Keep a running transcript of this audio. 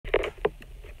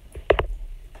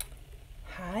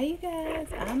Hi you guys,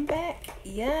 I'm back.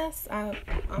 Yes, I'm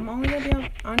only gonna be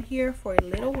on here for a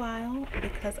little while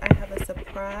because I have a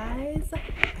surprise, a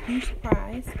huge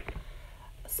surprise.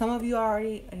 Some of you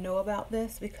already know about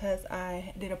this because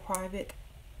I did a private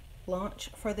launch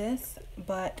for this,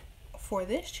 but for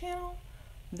this channel,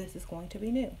 this is going to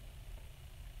be new.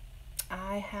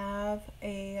 I have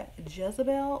a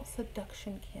Jezebel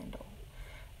Seduction candle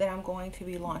that I'm going to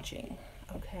be launching,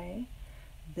 okay?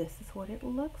 This is what it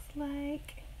looks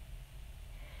like.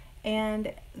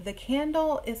 And the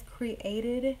candle is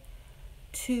created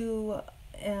to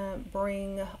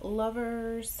bring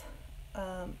lovers,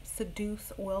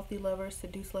 seduce wealthy lovers,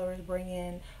 seduce lovers, bring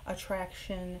in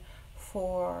attraction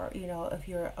for, you know, if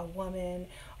you're a woman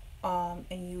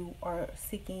and you are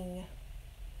seeking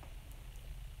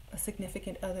a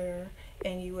significant other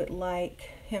and you would like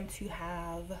him to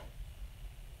have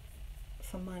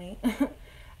some money.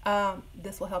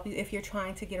 This will help you if you're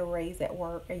trying to get a raise at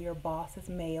work and your boss is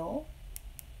male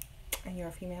and you're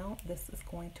a female. This is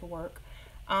going to work.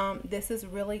 This is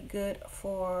really good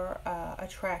for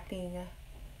attracting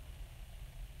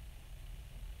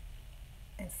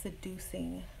and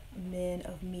seducing men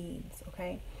of means,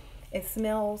 okay? It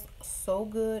smells so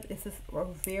good. This is a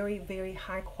very, very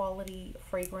high quality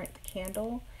fragrant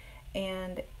candle,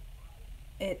 and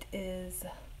it is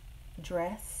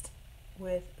dressed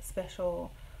with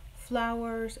special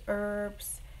flowers,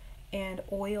 herbs, and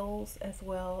oils, as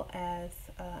well as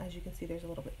you can see, there's a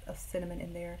little bit of cinnamon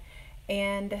in there,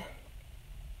 and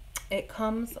it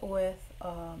comes with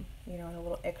you know, a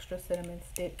little extra cinnamon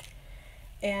stick,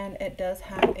 and it does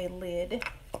have a lid,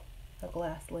 a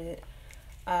glass lid.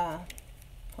 Hold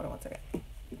on one second,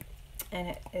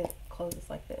 and it closes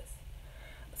like this.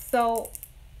 So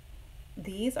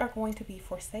these are going to be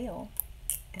for sale,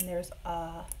 and there's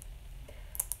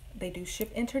they do ship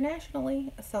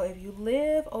internationally. So if you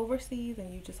live overseas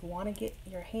and you just want to get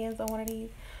your hands on one of these,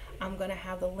 I'm going to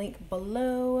have the link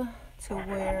below to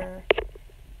where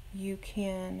you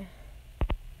can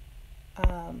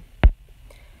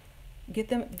get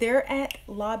them. They're at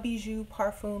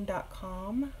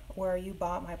labijouparfum.com, where you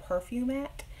bought my perfume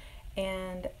at,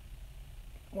 and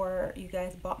where you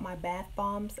guys bought my bath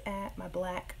bombs at, my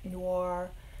black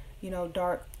noir, you know,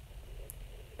 dark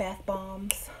bath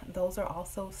bombs. Those are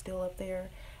also still up there,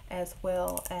 as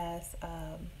well as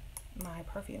my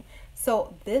perfume.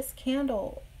 So this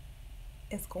candle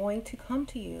is going to come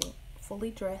to you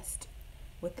fully dressed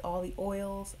with all the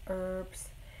oils, herbs,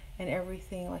 and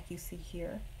everything like you see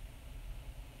here.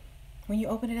 When you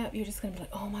open it up, you're just gonna be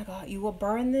like, oh my god. You will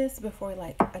burn this before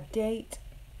like a date.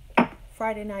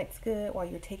 Friday night's good, while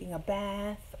you're taking a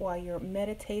bath, while you're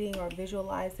meditating or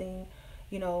visualizing,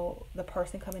 you know, the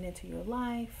person coming into your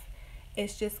life.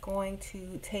 It's just going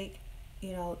to take,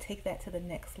 you know, take that to the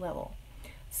next level.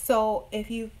 So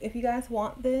if you guys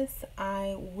want this,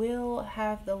 I will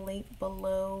have the link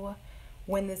below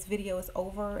when this video is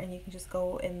over, and you can just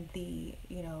go in the,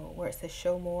 you know, where it says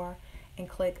show more and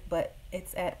click, but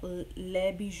it's at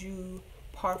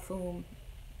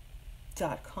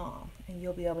labijouparfum.com, and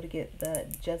you'll be able to get the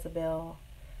Jezebel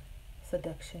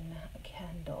Seduction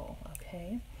candle,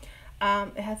 okay?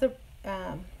 It has a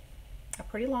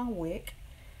pretty long wick,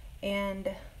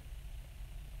 and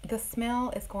the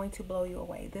smell is going to blow you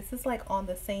away. This is like on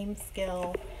the same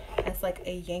scale as like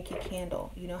a Yankee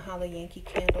Candle. You know how the Yankee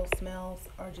Candle smells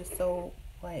are just so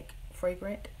like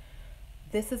fragrant?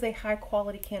 This is a high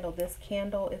quality candle. This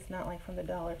candle is not like from the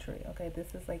Dollar Tree, okay?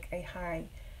 This is like a high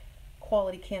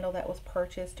quality candle that was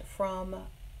purchased from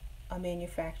a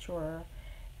manufacturer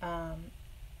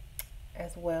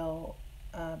as well,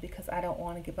 because I don't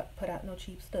want to put out no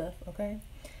cheap stuff, okay?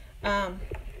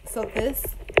 So this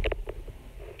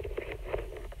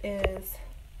is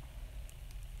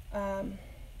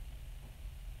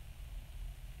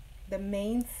the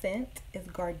main scent is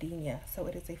gardenia, so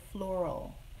it is a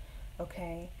floral,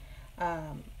 okay?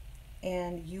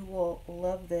 And you will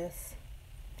love this.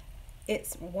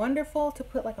 It's wonderful to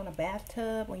put like on a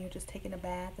bathtub when you're just taking a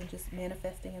bath and just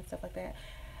manifesting and stuff like that.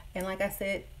 And like I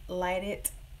said, light it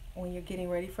when you're getting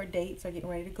ready for dates or getting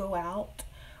ready to go out,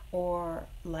 or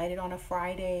light it on a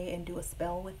Friday and do a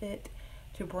spell with it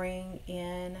to bring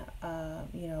in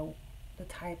you know, the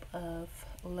type of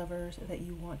lovers that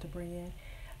you want to bring in.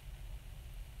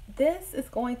 This is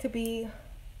going to be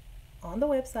on the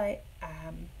website.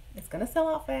 It's gonna sell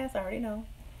out fast, I already know.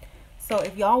 So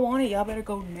if y'all want it, y'all better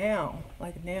go now,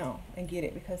 like now, and get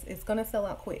it, because it's gonna sell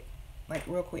out quick, like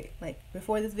real quick. Like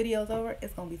before this video is over,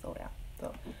 it's gonna be sold out.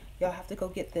 So y'all have to go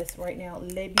get this right now.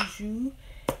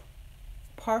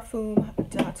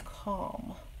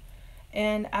 labijouparfum.com.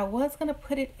 And I was gonna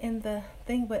put it in the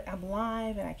thing, but I'm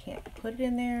live and I can't put it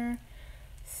in there.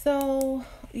 So,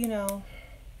 you know,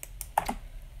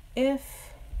 if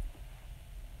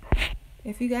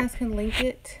you guys can link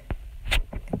it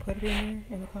and put it in there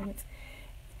in the comments,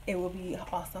 it will be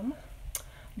awesome.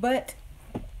 But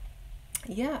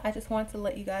yeah, I just wanted to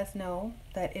let you guys know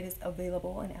that it is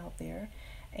available and out there.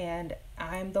 And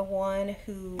I'm the one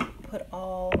who put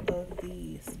all of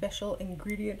the special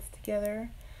ingredients together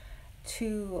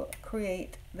to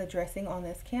create the dressing on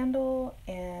this candle.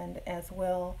 And as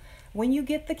well, when you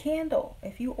get the candle,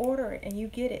 if you order it and you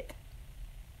get it,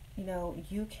 you know,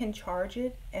 you can charge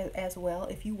it as well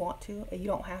if you want to. You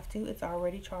don't have to, it's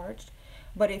already charged.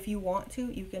 But if you want to,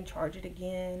 you can charge it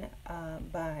again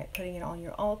by putting it on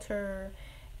your altar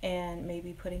and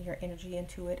maybe putting your energy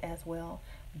into it as well.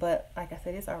 But like I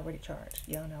said, it's already charged.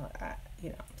 Y'all know,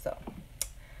 so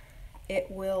it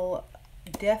will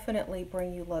definitely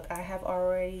bring you luck. I have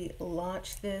already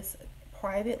launched this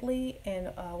privately in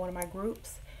one of my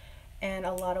groups, and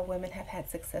a lot of women have had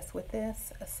success with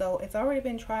this. So it's already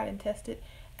been tried and tested,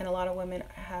 and a lot of women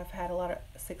have had a lot of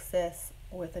success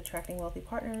with attracting wealthy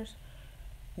partners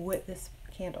with this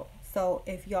candle. So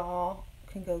if y'all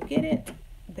can go get it,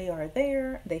 they are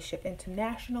there. They ship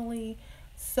internationally.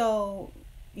 So,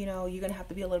 you know, you're gonna have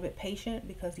to be a little bit patient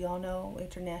because y'all know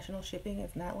international shipping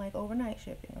is not like overnight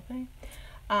shipping, okay?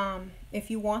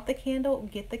 If you want the candle,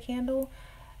 get the candle.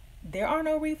 There are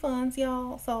no refunds,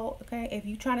 y'all. So, okay, if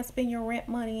you trying to spend your rent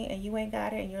money and you ain't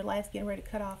got it and your life's getting ready to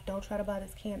cut off, don't try to buy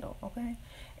this candle, okay?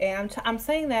 And I'm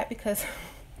saying that because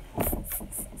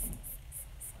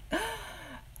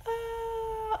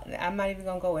I'm not even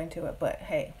gonna go into it, but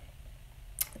hey,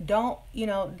 don't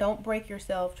break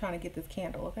yourself trying to get this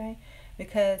candle, okay?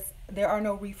 Because there are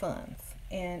no refunds,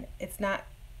 and it's not,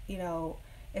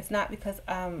 it's not because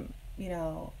you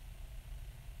know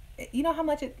how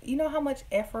much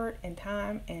effort and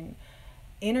time and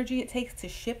energy it takes to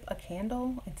ship a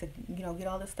candle and to get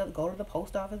all this stuff, go to the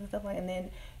post office and stuff like, and then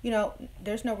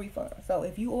there's no refund. So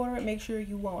if you order it, make sure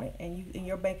you want it and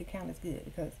your bank account is good,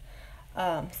 because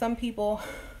some people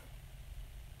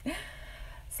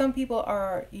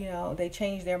are, they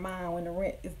change their mind when the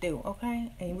rent is due,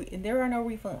 okay? And there are no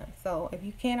refunds. So if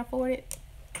you can't afford it,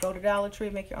 go to Dollar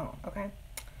Tree, make your own, okay?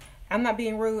 I'm not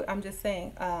being rude. I'm just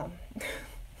saying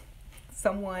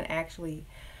someone actually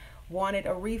wanted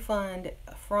a refund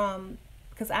from,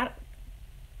 because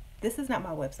this is not my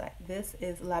website. This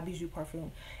is La Bijou Parfum,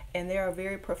 and they are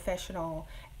very professional.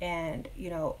 And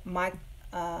my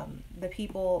the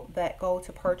people that go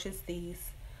to purchase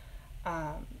these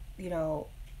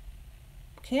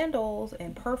candles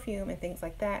and perfume and things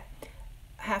like that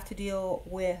have to deal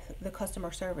with the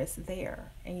customer service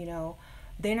there, and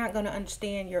they're not going to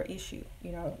understand your issue,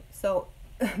 so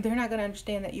they're not going to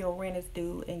understand that your rent is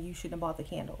due and you shouldn't have bought the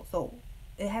candle. So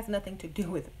it has nothing to do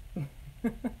with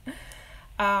it.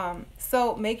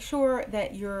 So make sure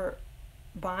that you're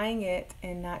buying it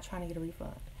and not trying to get a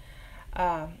refund.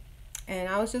 And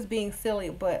I was just being silly,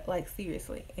 but like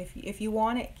seriously, if you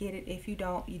want it, get it. If you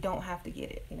don't, you don't have to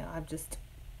get it. I'm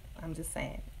just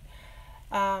saying.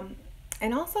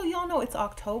 And also, y'all know it's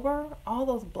October. All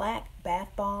those black bath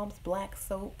bombs, black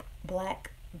soap,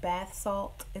 black bath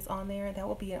salt is on there. That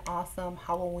would be an awesome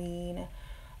Halloween,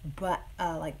 but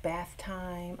like bath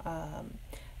time,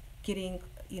 getting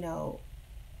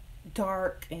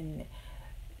dark and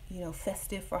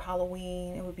festive for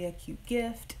Halloween. It would be a cute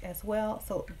gift as well.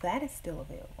 So that is still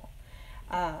available.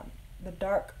 The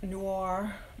dark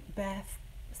noir bath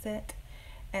set,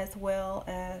 as well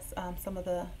as some of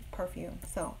the perfume.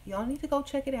 So y'all need to go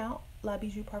check it out,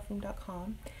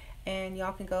 labijouparfum.com, and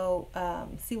y'all can go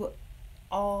see what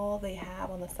all they have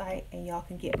on the site, and y'all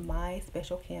can get my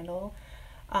special candle.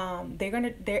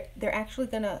 They're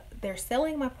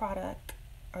selling my product,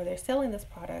 or they're selling this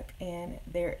product, and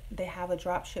they have a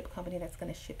drop ship company that's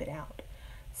going to ship it out.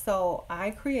 So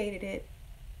I created it,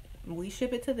 we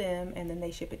ship it to them, and then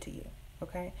they ship it to you.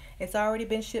 Okay, it's already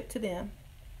been shipped to them.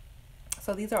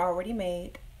 So these are already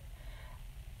made,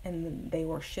 and they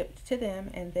were shipped to them,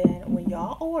 and then when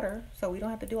y'all order, so we don't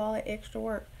have to do all that extra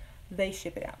work, they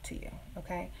ship it out to you.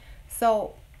 Okay,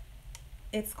 so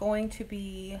it's going to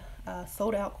be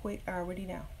sold out quick already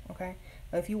now. Okay,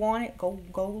 so if you want it,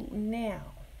 go now,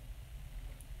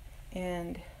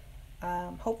 and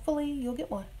hopefully you'll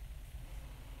get one,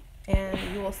 and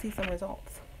you will see some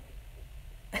results.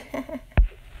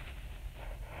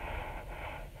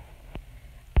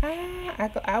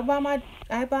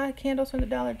 I buy candles from the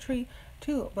Dollar Tree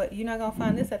too, but you're not gonna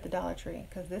find this at the Dollar Tree,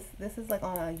 because this is like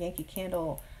on a Yankee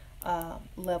Candle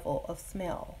level of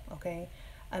smell. Okay,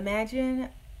 imagine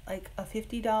like a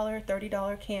 $50,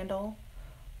 $30 candle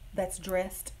that's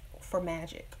dressed for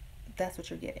magic. That's what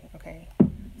you're getting, okay?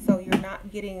 So you're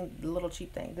not getting the little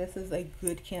cheap thing. This is a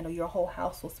good candle. Your whole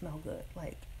house will smell good,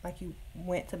 like you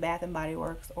went to Bath and Body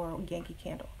Works or Yankee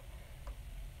Candle.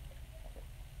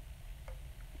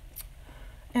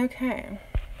 Okay.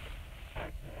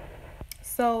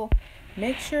 So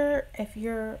make sure if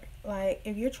you're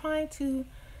trying to,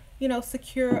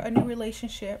 secure a new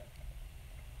relationship,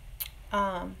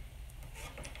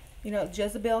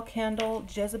 Jezebel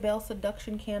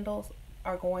Seduction candles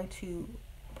are going to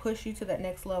push you to that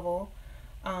next level,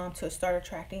 to start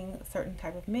attracting a certain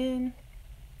type of men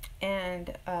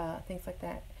and things like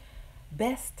that.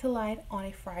 Best to light on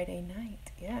a Friday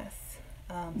night. Yes.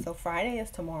 So Friday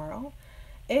is tomorrow.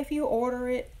 If you order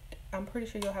it, I'm pretty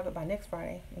sure you'll have it by next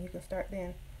Friday, and you can start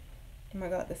then. Oh my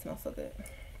God, this smells so good.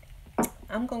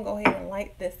 I'm gonna go ahead and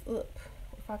light this up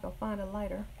if I can find a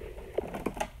lighter.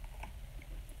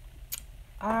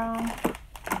 I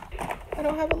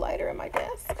don't have a lighter in my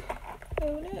desk.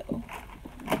 Oh no.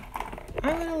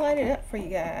 I'm gonna light it up for you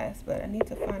guys, but I need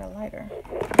to find a lighter.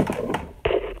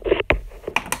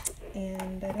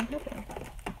 And I don't have one.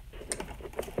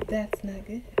 That's not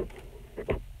good.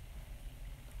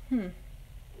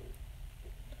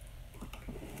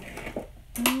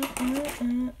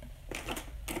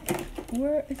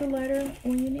 Where is a lighter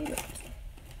when you need it?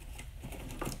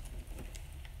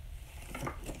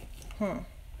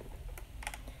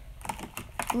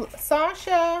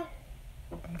 Sasha.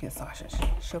 Let me get Sasha.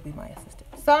 She'll be my assistant.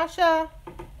 Sasha,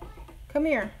 come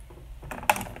here.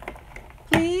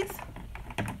 Please.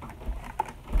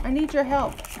 I need your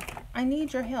help. I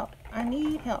need your help. I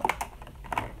need help.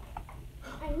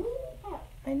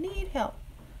 I need help.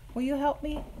 Will you help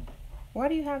me? Why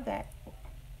do you have that?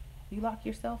 You lock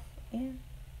yourself in?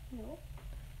 No.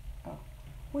 Oh.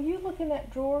 Will you look in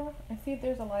that drawer and see if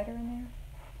there's a lighter in there?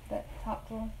 That top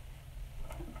drawer?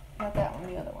 Not that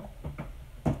one, the other one.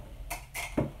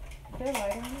 Is there a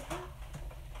lighter in it?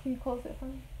 Can you close it for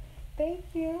me? Thank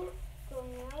you.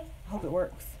 Going live? I hope it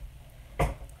works.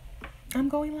 I'm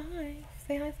going live.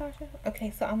 Say hi, Sasha.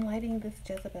 Okay, so I'm lighting this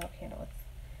Jezebel candle.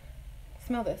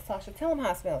 Smell this, Sasha. Tell them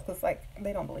how it smells, because,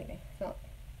 they don't believe me. Smell it.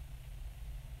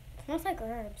 It smells like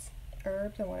herbs.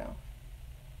 Herbs and what else?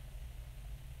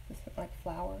 Is it like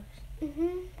flowers? I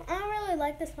don't really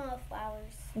like the smell of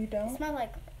flowers. You don't? It smells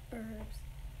like herbs.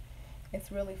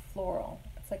 It's really floral.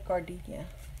 It's like gardenia.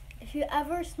 If you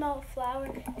ever smell a flower,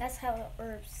 that's how the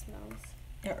herb smells.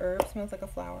 An herb smells like a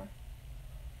flower.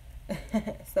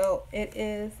 So it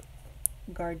is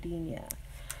gardenia.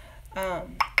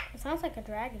 It sounds like a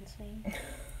dragon's name.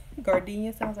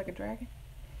 Gardenia sounds like a dragon.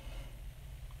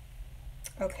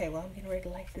 Okay, well, I'm getting ready to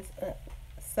light this up.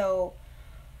 So,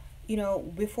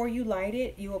 before you light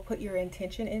it, you will put your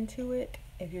intention into it.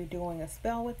 If you're doing a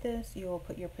spell with this, you will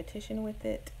put your petition with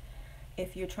it.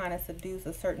 If you're trying to seduce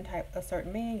a certain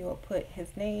man, you will put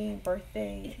his name,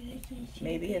 birthday,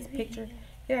 maybe his picture.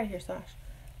 Get out of here, Sash.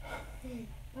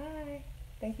 Bye.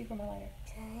 Thank you for my lighter.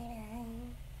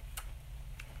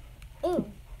 Ooh.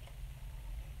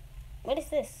 What is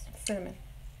this? Cinnamon.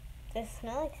 Does it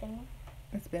smell like cinnamon?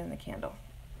 It's been in the candle.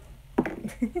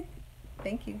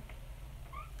 Thank you.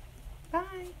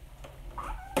 Bye.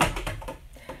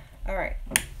 All right.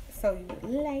 So you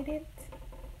light it.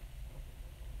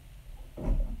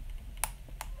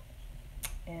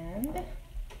 And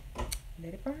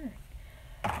let it burn.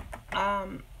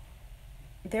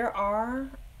 There are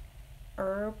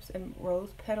herbs and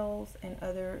rose petals and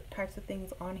other types of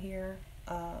things on here.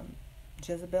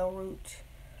 Jezebel root,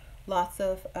 lots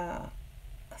of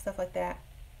stuff like that.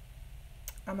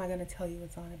 I'm not going to tell you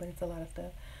what's on it, but it's a lot of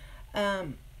stuff.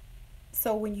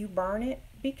 So when you burn it,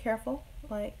 be careful.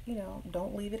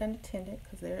 Don't leave it unattended,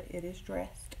 because it is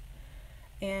dressed.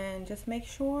 And just make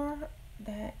sure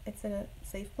that it's in a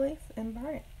safe place and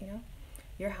burn it.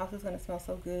 Your house is going to smell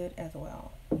so good as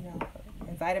well.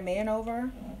 Invite a man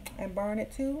over and burn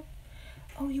it too.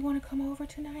 Oh, you want to come over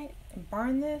tonight and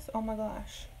burn this? Oh my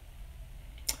gosh.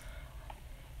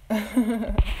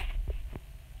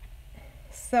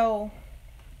 So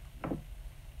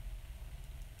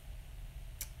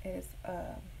it's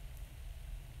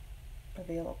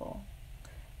available,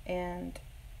 and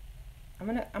I'm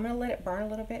gonna let it burn a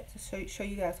little bit to show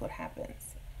you guys what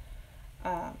happens.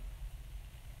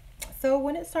 So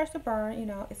when it starts to burn,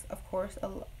 it's of course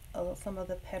some of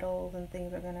the petals and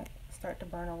things are gonna start to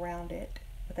burn around it,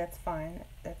 but that's fine.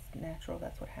 That's natural.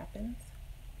 That's what happens.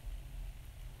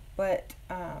 But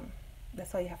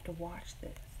that's why you have to watch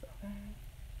this. Okay?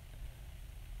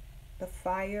 The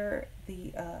fire,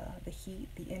 the heat,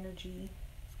 the energy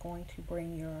is going to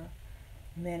bring your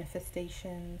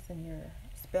manifestations and your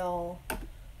spell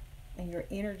and your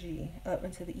energy up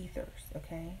into the ethers.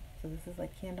 Okay, so this is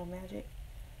like candle magic.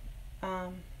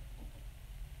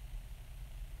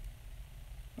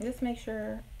 Just make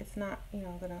sure it's not,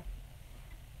 gonna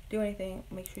do anything.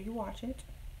 Make sure you watch it.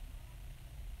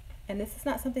 And this is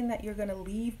not something that you're gonna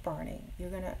leave burning.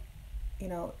 You're gonna,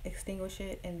 extinguish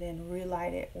it and then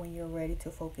relight it when you're ready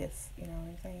to focus. You know what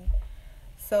I'm saying?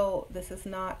 So this is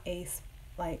not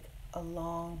like a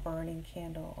long burning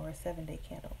candle or a 7-day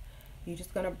candle. You're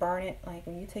just gonna burn it like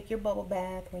when you take your bubble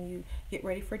bath, when you get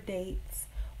ready for dates,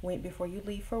 before you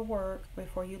leave for work,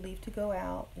 before you leave to go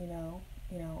out,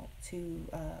 to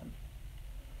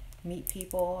meet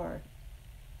people or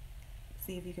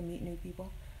see if you can meet new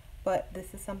people. But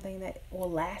this is something that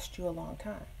will last you a long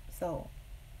time. So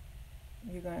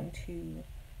you're going to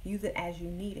use it as you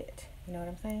need it. You know what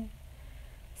I'm saying?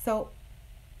 So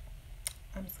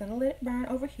I'm just going to let it burn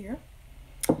over here.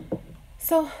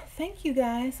 So thank you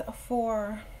guys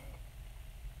for,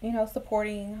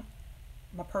 supporting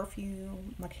my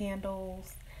perfume, my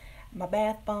candles, my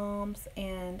bath bombs,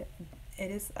 and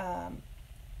it is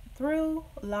through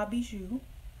La Bijou,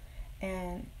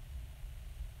 and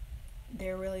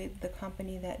they're really the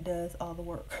company that does all the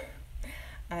work.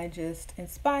 I just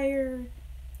inspire,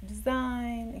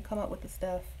 design, and come up with the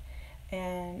stuff,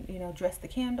 and dress the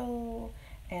candle,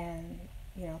 and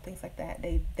things like that.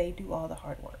 They do all the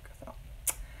hard work. So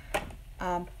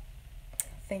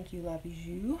thank you, La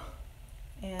Bijou,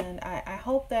 and I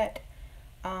hope that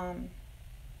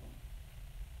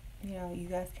you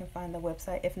guys can find the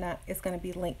website. If not, it's going to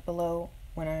be linked below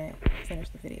when I finish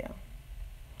the video.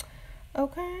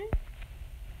 Okay.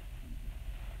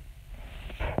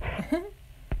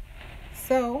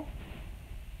 So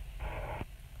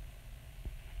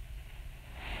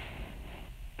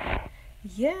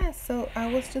yeah, so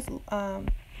I was just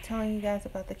telling you guys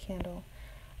about the candle.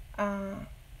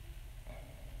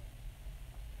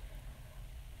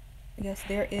 Yes,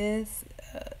 there is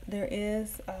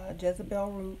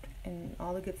Jezebel root and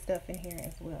all the good stuff in here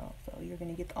as well. So you're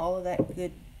gonna get all of that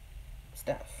good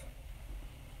stuff.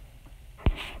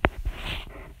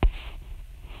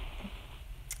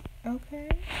 Okay.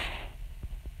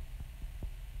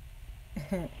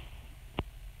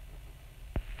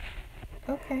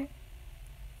 Okay.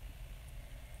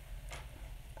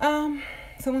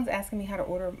 Someone's asking me how to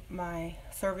order my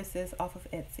services off of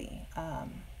Etsy.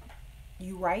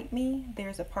 You write me.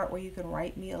 There's a part where you can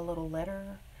write me a little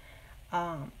letter.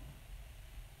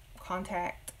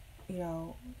 Contact,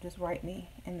 just write me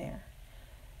in there.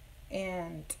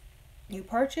 And you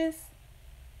purchase,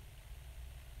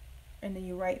 and then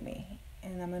you write me,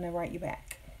 and I'm going to write you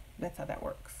back. That's how that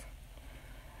works.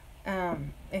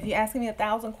 If you're asking me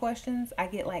 1,000 questions, I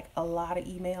get like a lot of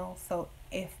emails. So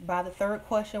if by the 3rd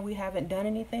question we haven't done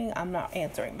anything, I'm not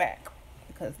answering back,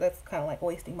 because that's kind of like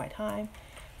wasting my time.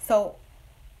 So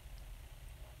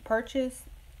purchase,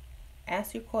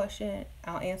 ask your question,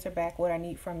 I'll answer back what I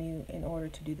need from you in order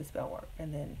to do the spell work,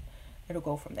 and then it'll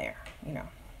go from there,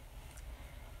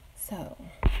 So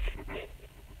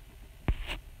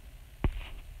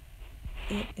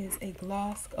it is a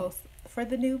gloss. Oh, for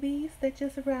the newbies that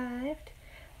just arrived,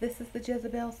 this is the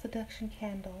Jezebel Seduction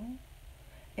candle.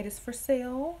 It is for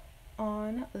sale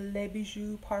on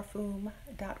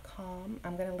lesbijousparfum.com.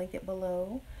 I'm going to link it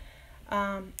below.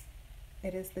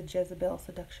 It is the Jezebel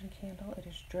Seduction candle. It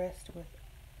is dressed with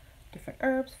different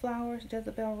herbs, flowers,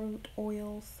 Jezebel root,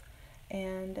 oils,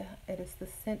 and it is the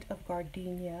scent of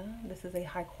gardenia. This is a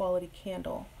high quality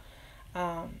candle.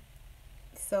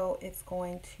 So it's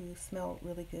going to smell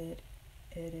really good.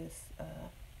 It is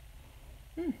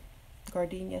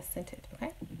gardenia scented.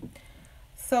 Okay,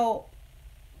 so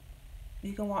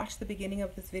you can watch the beginning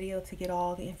of this video to get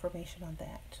all the information on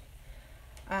that.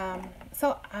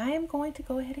 So I am going to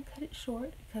go ahead and cut it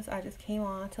short, because I just came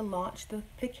on to launch the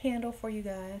candle for you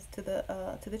guys to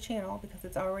the channel, because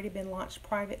it's already been launched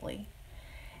privately,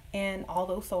 and all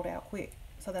those sold out quick.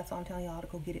 So that's why I'm telling y'all to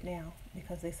go get it now,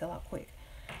 because they sell out quick.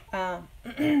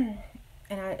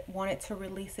 And I wanted to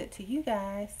release it to you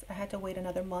guys. I had to wait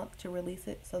another month to release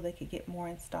it so they could get more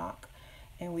in stock,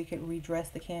 and we could redress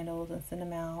the candles and send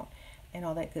them out and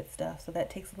all that good stuff. So that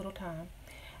takes a little time.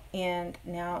 And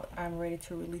now I'm ready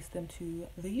to release them to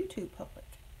the YouTube public.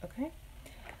 Okay.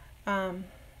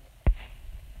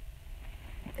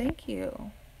 Thank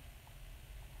you.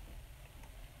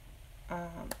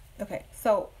 Okay,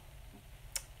 so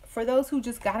for those who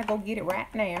just gotta go get it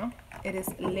right now, it is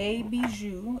Les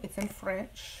Bijoux. It's in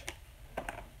French.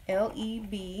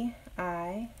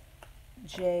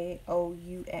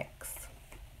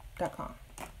 LEBIJOUX.com.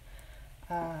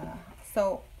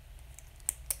 So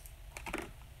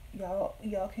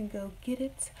y'all can go get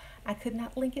it. I could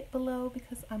not link it below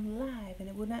because I'm live and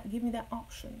it would not give me that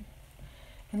option.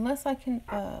 Unless I can,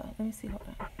 let me see, hold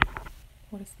on.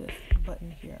 What is this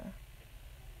button here?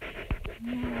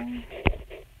 No.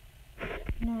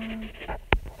 No.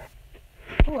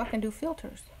 Oh, I can do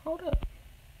filters. Hold up.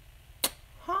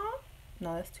 Huh?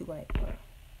 No, that's too white.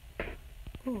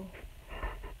 Ooh.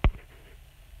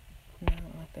 No, I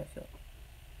don't like that filter.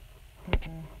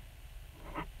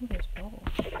 Ooh, there's bubbles.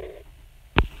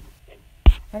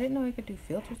 I didn't know you could do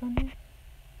filters on there.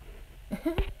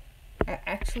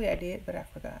 Actually, I did, but I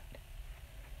forgot.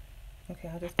 Okay,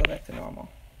 I'll just go back to normal.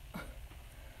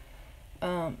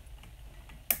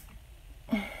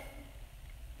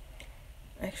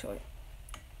 Actually,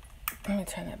 let me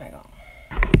turn that back on.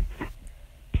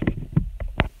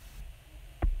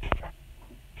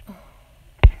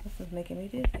 This is making me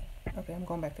dizzy. Okay, I'm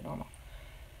going back to normal.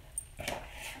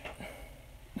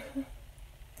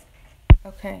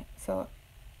 Okay, so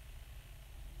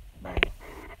bye.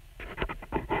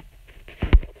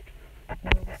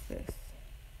 What is this?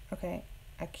 Okay,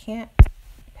 I can't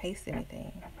paste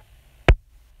anything.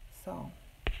 So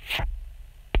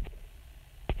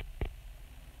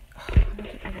how do I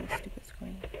get rid of this stupid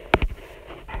screen?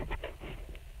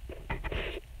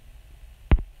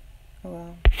 Oh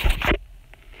well.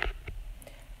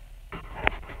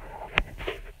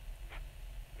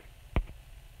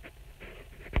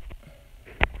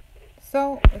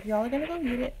 So if y'all are gonna go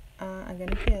get it, I'm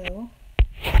gonna go.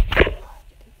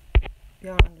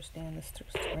 Y'all understand this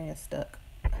screen is stuck.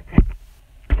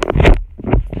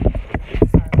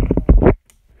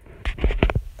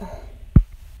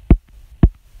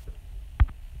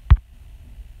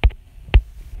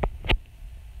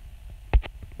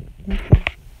 Okay.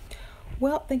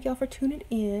 Well, thank y'all for tuning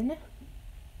in.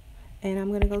 And I'm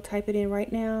going to go type it in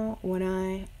right now when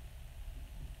I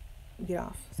get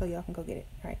off. So y'all can go get it.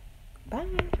 All right. Bye.